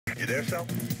You there, Sal?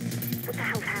 What the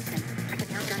hell's happening? I can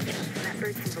hear gunshots and that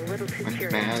bird seems a little too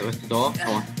curious. Man, what's the door?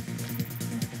 Come on.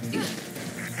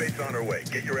 Space on her way.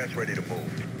 Get your ass ready to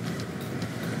move.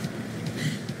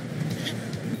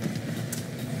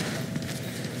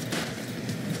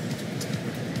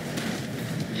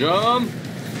 Jump!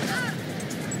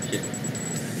 Shit.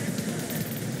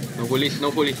 No police, no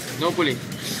police, no police.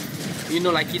 You know,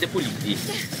 like the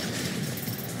police.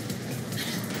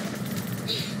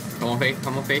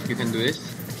 Come on, Faith, you can do this.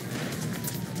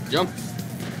 Jump!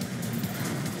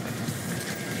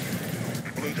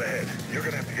 Blue's ahead. You're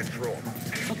gonna have to get through them.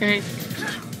 Okay.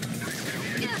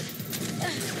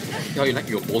 How you like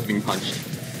your balls being punched?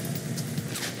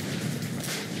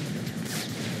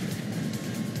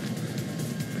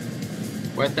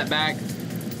 Where's that bag?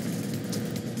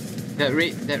 That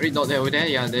red dot there over there,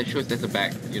 yeah, that shows there's a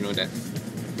bag. You know that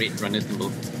red runner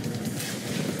symbol.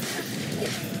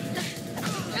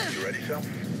 You ready, Sal?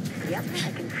 Yep,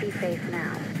 I can see Faith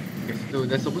now. Okay, so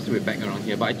there's supposed to be a bag around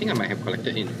here, but I think I might have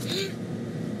collected in.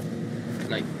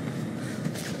 Like,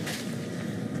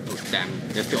 oh damn,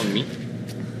 they're still on me.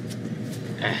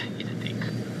 It's a dick.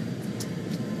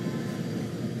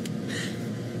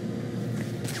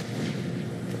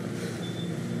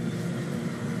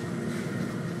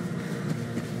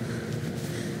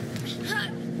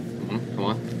 Come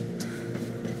on.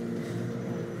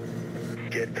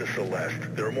 Get to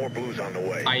Celeste. There are more Blues on the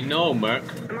way. I know, Merc.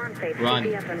 Come on, Faith. Run.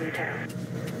 CPF on your tail.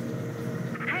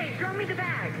 Hey, throw me the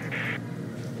bag.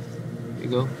 Here you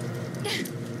go.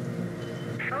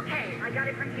 Okay, I got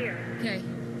it from here. Okay,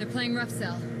 they're playing rough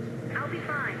cell. I'll be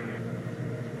fine.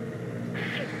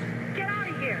 Shit, get out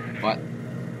of here. What?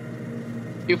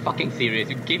 You fucking serious?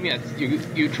 You gave me a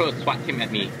you throw a SWAT team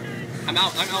at me. I'm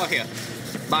out of here.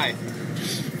 Bye.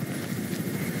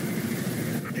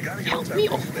 You gotta Help get me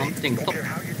that or move, something. Don't Stop care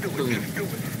how you do it, doing just do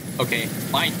it. Okay,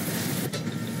 fine.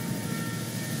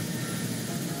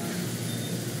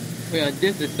 Yeah,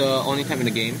 this is the only time in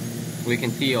the game where you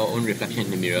can see your own reflection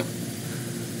in the mirror.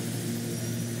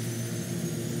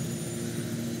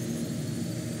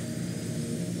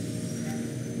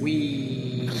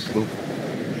 Wee. Boom.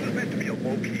 This is meant to be a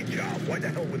low-key job. Why the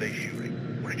hell were they shooting?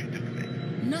 What did you do to me?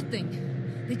 Nothing.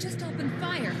 They just opened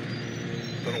fire.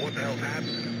 Don't know what the hell's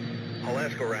happening. I'll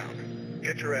ask around.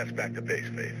 Get your ass back to base,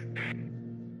 Faith.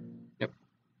 Yep.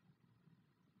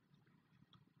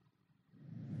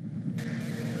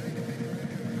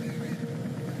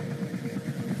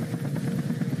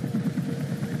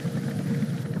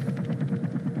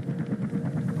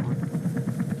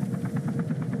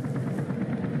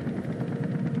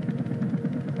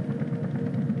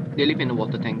 They live in a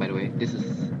water tank, by the way. This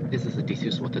is a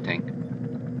disused water tank.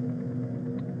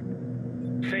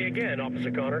 Say again, Officer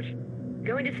Connors.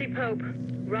 Going to see Pope.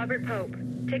 Robert Pope.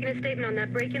 Taking a statement on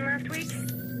that break-in last week?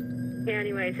 Yeah,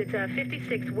 anyways, it's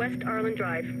 56 West Arlen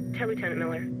Drive. Tell Lieutenant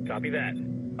Miller. Copy that.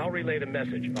 I'll relay the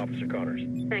message, Officer Connors.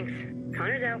 Thanks.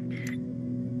 Connors out.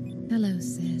 Hello,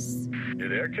 sis. You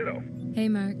there, kiddo? Hey,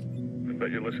 Mark. I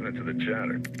bet you're listening to the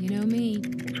chatter. You know me.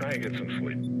 We'll try and get some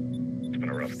sleep. It's been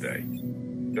a rough day.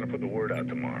 Gonna put the word out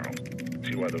tomorrow.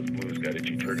 See why those Blues got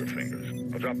itchy trigger fingers.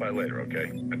 I'll drop by later, okay?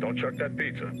 And don't chuck that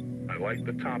pizza. I like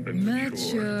the toppings.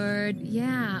 Matured.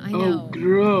 Yeah, I know. Oh,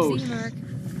 gross. See you, Mark.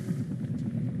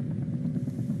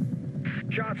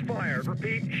 Shots fired.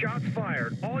 Repeat, shots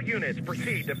fired. All units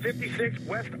proceed to 56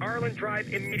 West Arlen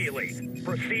Drive immediately.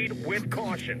 Proceed with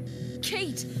caution.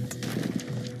 Kate!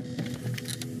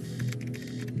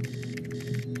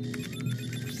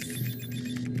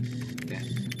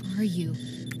 Where are you?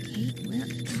 Kate, where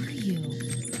are you?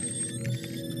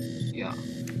 Yeah.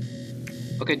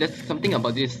 Okay, there's something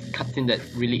about this cutscene that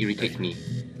really irritates me.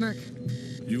 Merc,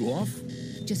 You off?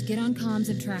 just get on comms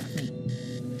and track me.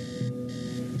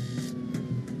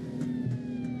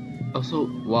 Also,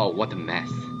 wow, what a mess.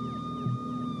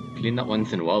 Clean up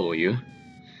once in a while, will you?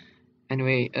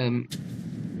 Anyway,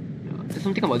 there's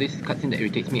something about this cutscene that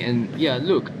irritates me, and yeah,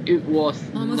 look, it was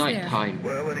Almost nighttime.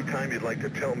 Well, anytime you'd like to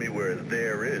tell me where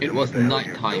there is, It and was what the hell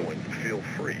you're nighttime. doing, feel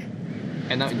free.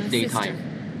 And now My it's daytime.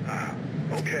 Ah,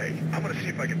 okay. I'm gonna see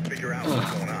if I can figure out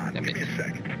what's going on. Damn Give me it. a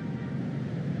sec.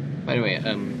 By the way,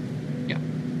 yeah.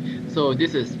 So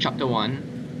this is chapter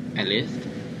 1, at least,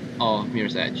 of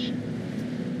Mirror's Edge.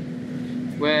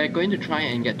 We're going to try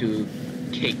and get to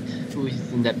Kate, who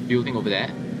is in that building over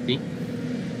there. See?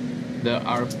 The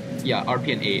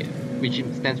RPNA, which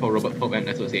stands for Robert Pope and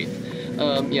Associates.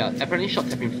 Yeah, apparently shots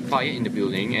have been fired in the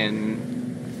building, and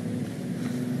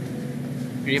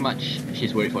pretty much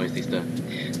she's worried for her sister.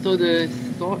 So the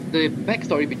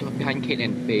backstory behind Kate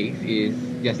and Faith is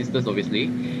their sisters,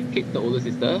 obviously. Kate's the older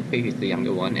sister, Faith is the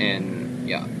younger one, and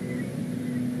yeah.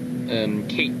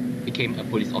 Kate became a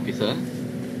police officer.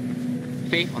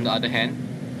 Faith, on the other hand,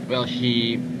 well,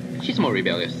 she's more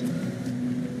rebellious.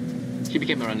 She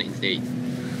became a runner instead.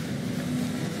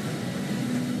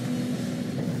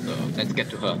 So let's get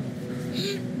to her.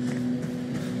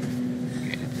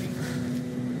 Okay, let's see.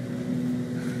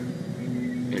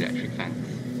 Electric fence.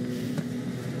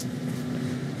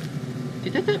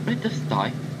 Did that just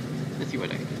die? Let's see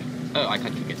what I can do. Oh, I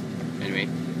can't kick it. Anyway,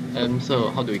 so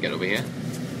how do we get over here?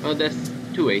 Well, there's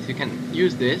two ways. You can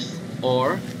use this,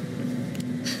 or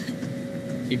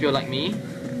if you're like me,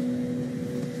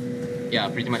 yeah,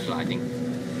 pretty much I think,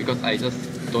 because I just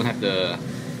don't have the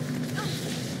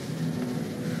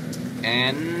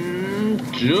and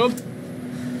jump.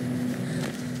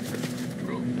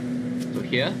 Bro. So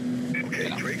here. Okay,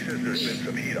 Drake says there's been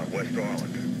some heat on West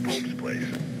Arlen, Pope's place.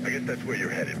 I guess that's where you're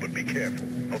headed, but be careful.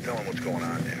 I'll tell him what's going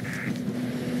on there.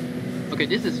 Okay,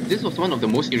 this was one of the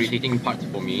most irritating parts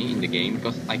for me in the game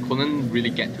because I couldn't really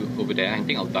get to over there. I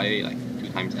think I'll die like 2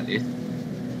 times at least.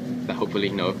 But hopefully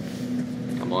no.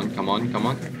 Come on, come on, come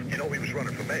on. You know he was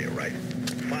running for mayor, right?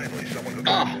 Finally, someone who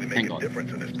can actually make a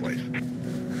difference in this place.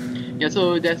 Yeah,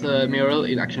 so there's a mayoral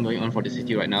election going on for the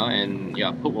city right now, and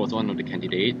yeah, Pope was one of the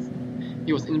candidates.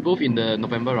 He was involved in the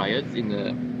November riots, in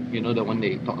the, you know, the one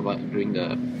they talked about during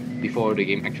before the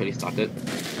game actually started.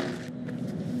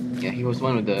 Yeah, he was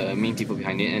one of the main people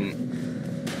behind it, and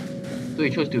so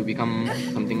he chose to become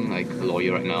something like a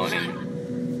lawyer right now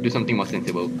and do something more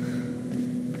sensible,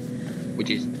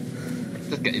 which is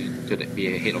just get to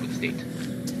be a head of the state.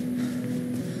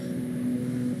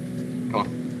 Come on,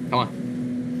 come on.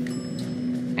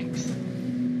 Thanks.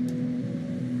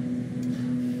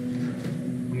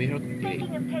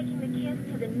 Thinking of taking the kids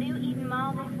to the New Eden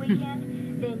Mall this weekend?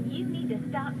 Then you need to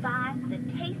stop by the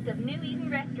Taste of New Eden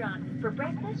restaurant for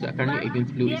breakfast, So apparently lunch,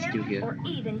 Agent Blue is dinner, still here. or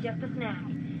even just a snack.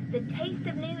 The Taste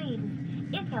of New Eden.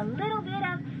 It's a little bit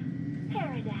of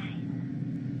paradise.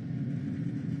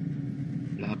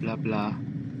 Blah blah blah.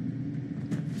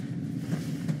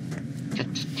 Cha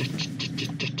cha cha cha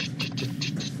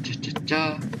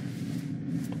cha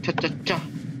cha cha cha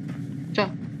cha.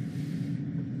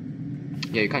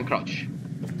 Yeah, you can't crouch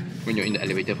when you're in the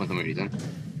elevator for some reason.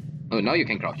 Oh, now you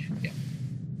can crouch. Yeah.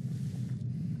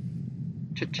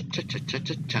 Cha cha cha cha cha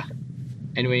cha cha.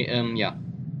 Anyway, yeah.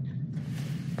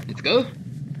 Let's go.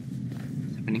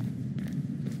 What's happening?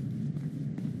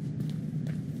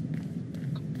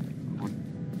 Come on.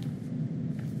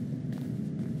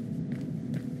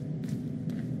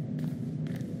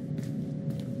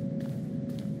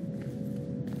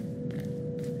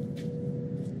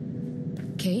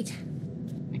 Kate,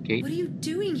 Okay. What are you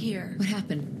doing here? what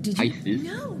happened? Did you... Hi, sis.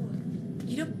 No!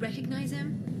 You don't recognize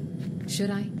him? Should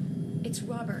I? It's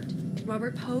Robert.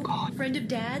 Robert Pope, God. friend of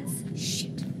Dad's.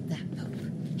 Shit, that Pope.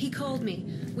 He called me.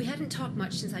 We hadn't talked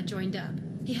much since I joined up.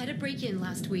 He had a break-in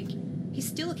last week. He's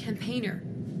still a campaigner.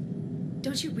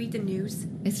 Don't you read the news?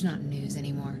 It's not news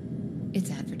anymore.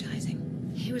 It's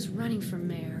advertising. He was running for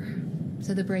mayor.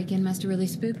 So the break-in must have really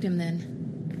spooked him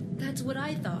then. That's what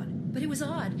I thought. But it was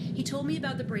odd. He told me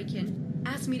about the break-in,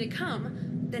 asked me to come,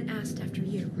 then asked after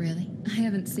you. Really? I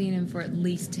haven't seen him for at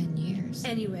least 10 years.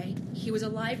 Anyway, he was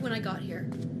alive when I got here.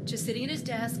 Just sitting at his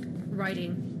desk,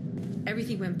 writing.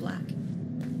 Everything went black.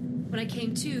 When I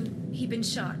came to, he'd been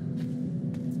shot.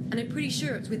 And I'm pretty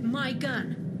sure it's with my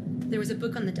gun. There was a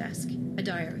book on the desk, a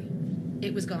diary.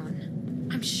 It was gone.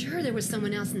 I'm sure there was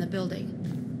someone else in the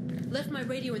building. Left my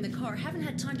radio in the car, haven't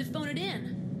had time to phone it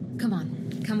in. Come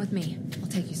on, come with me. I'll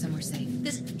take you somewhere safe.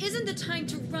 This isn't the time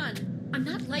to run. I'm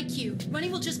not like you.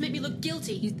 Running will just make me look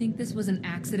guilty. You think this was an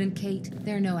accident, Kate?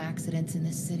 There are no accidents in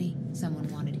this city. Someone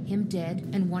wanted him dead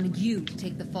and wanted you to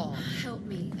take the fall. Help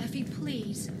me, Effie,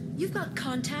 please. You've got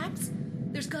contacts.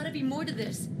 There's gotta be more to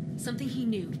this. Something he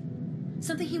knew.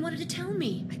 Something he wanted to tell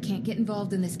me. I can't get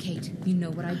involved in this, Kate. You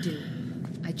know what I do.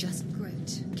 I just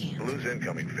can't. Blue's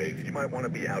incoming, Faith. You might want to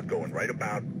be outgoing right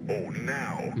about,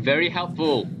 now. Very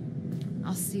helpful.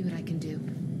 I'll see what I can do.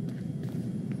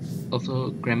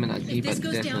 Also, grammar Nazi, If this but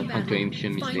goes there's a down badly,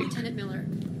 punctuation find mistake. Lieutenant Miller,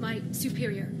 my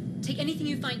superior. Take anything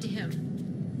you find to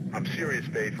him. I'm serious,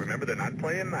 Faith. Remember, they're not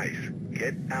playing nice.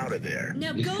 Get out of there.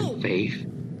 Now Listen, go! Faith.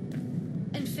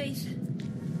 And Faith,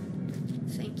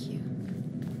 thank you.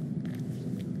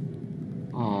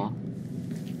 Aww.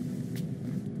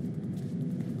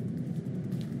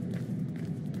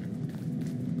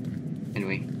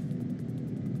 Anyway.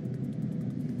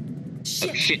 Shit!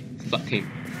 Oh shit, sucked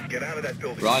him. Get out of that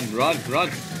building. Run, run, run!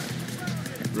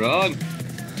 Run!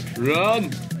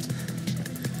 Run!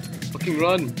 Fucking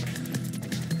run!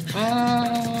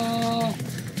 Ah!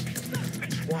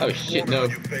 Swat Oh, the shit, corner no. on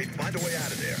you, Faith. Find a way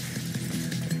out of there.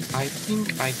 I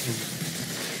think I can...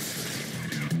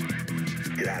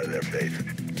 Get out of there, Faith.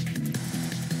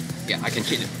 Yeah, I can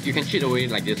cheat. You can cheat away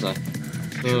like this. Should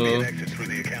be an exit through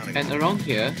the accounting. And around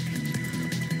here,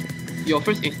 your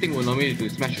first instinct will normally be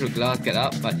to smash through the glass, get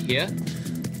up, but here,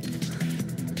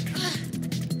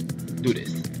 do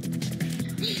this.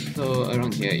 So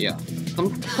around here, yeah.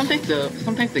 Sometimes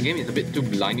the game is a bit too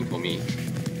blinding for me.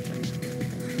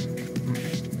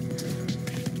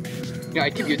 Yeah, I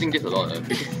keep using this a lot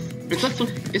because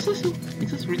it's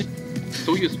just really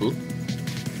so useful.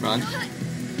 Run.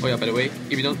 Oh yeah, by the way,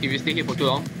 if you stay here for too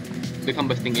long, they come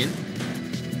bursting in.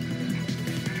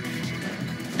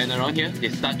 And around here, they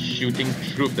start shooting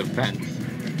through the fence.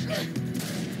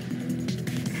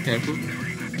 Careful.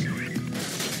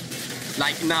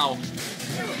 Like now.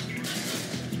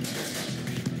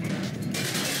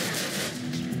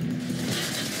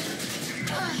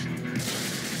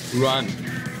 Run.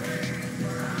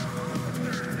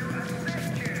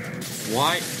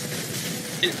 Why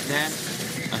is that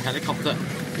a helicopter?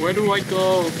 Where do I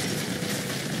go?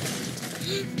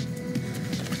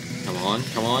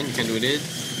 Come on, you can do this.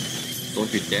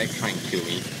 Don't you dare try and kill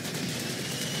me.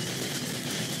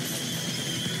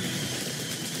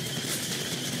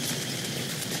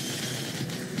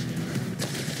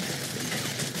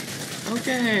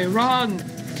 Okay, run!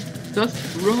 Just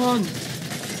run!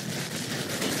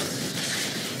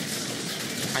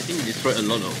 I think we destroyed a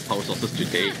lot of power sources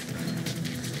today.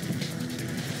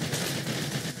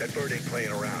 That bird ain't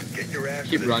playing around. Get your ass.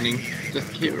 Keep running.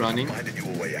 Just keep running. Finding you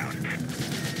a way out.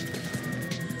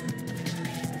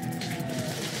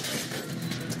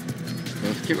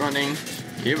 Just keep running.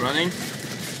 Keep running.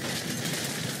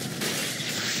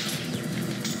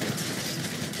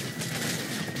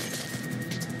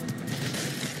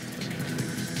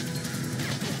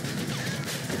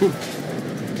 Ooh.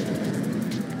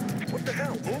 What the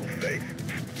hell? Move, Faith.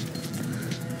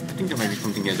 I think there might be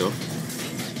something here though.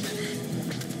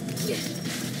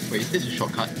 Wait, is this a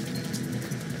shortcut?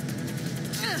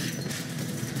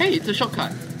 Hey, it's a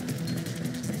shortcut!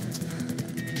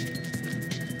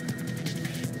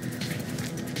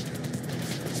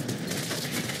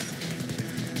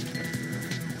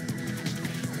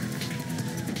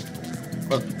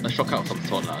 Well, a shortcut of some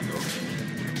sort lah though.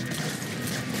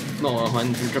 Not a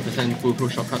 100%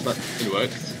 foolproof shortcut, but it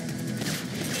works.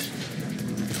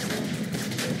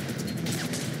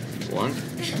 One.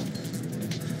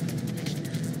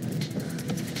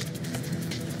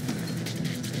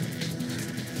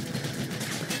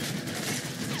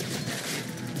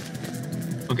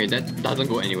 Okay, that doesn't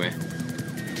go anywhere.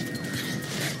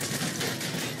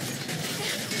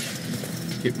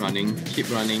 Keep running, keep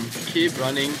running, keep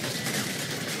running.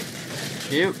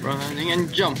 Keep running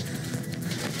and jump.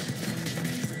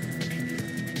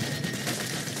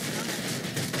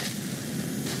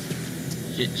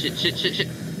 Shit.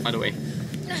 By the way.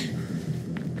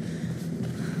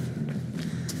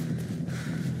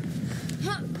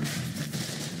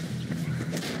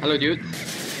 Hello, dude.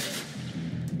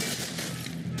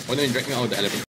 Why don't you drag me out of the elevator?